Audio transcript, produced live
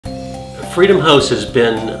Freedom House has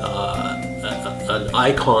been an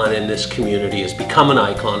icon in this community, has become an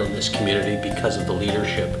icon in this community because of the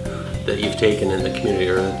leadership that you've taken in the community,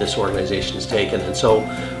 or that this organization has taken. And so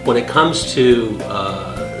when it comes to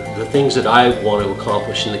the things that I want to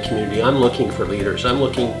accomplish in the community, I'm looking for leaders. I'm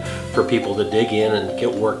looking for people to dig in and get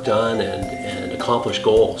work done and accomplish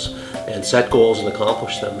goals, and set goals and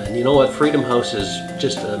accomplish them. And you know what? Freedom House is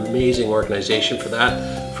just an amazing organization for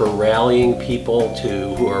that, for rallying people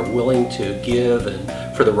who are willing to give,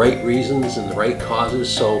 and for the right reasons and the right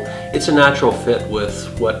causes. So it's a natural fit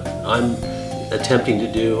with what I'm attempting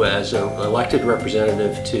to do as an elected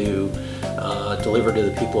representative to deliver to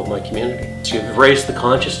the people of my community. So you've raised the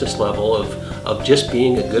consciousness level of just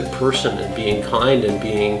being a good person and being kind and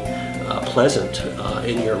being pleasant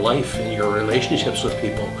in your life, in your relationships with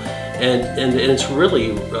people. And it's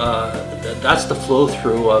really, that's the flow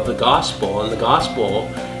through of the gospel. And the gospel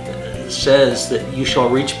says that you shall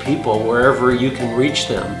reach people wherever you can reach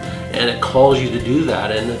them. And it calls you to do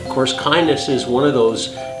that. And of course, kindness is one of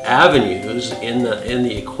those avenues in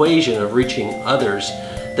the equation of reaching others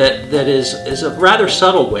that is a rather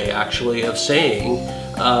subtle way, actually, of saying,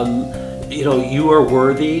 you know, you are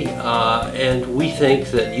worthy, and we think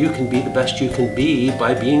that you can be the best you can be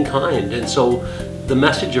by being kind. And so the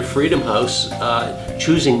message of Freedom House,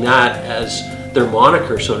 choosing that as their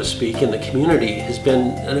moniker, so to speak, in the community, has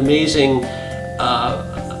been an amazing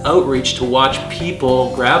outreach to watch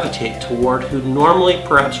people gravitate toward who normally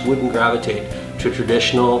perhaps wouldn't gravitate to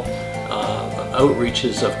traditional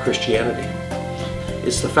outreaches of Christianity.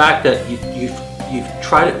 It's the fact that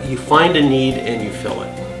you find a need and you fill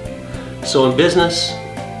it. So in business,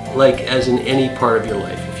 like as in any part of your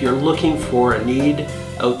life, if you're looking for a need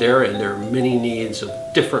out there, and there are many needs of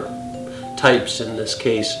different types, in this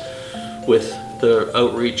case with the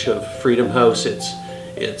outreach of Freedom House, it's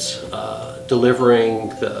delivering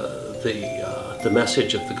the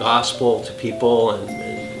message of the gospel to people and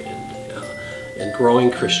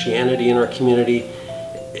growing Christianity in our community.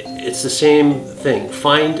 It's the same thing.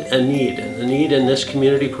 Find a need, and the need in this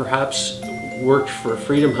community perhaps worked for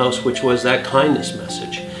Freedom House, which was that kindness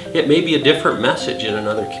message. It may be a different message in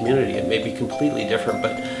another community. It may be completely different,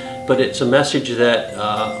 but it's a message that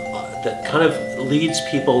that kind of leads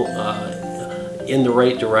people in the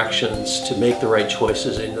right directions to make the right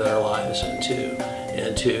choices in their lives,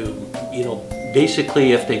 and to you know,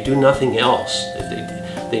 basically, if they do nothing else,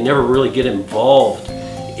 if they never really get involved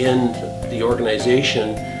in the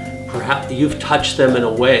organization, perhaps you've touched them in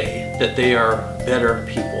a way that they are better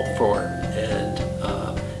people for.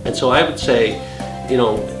 And so I would say, you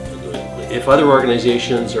know, if other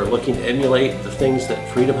organizations are looking to emulate the things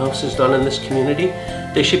that Freedom House has done in this community,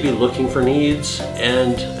 they should be looking for needs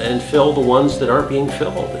and fill the ones that aren't being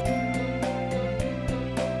filled.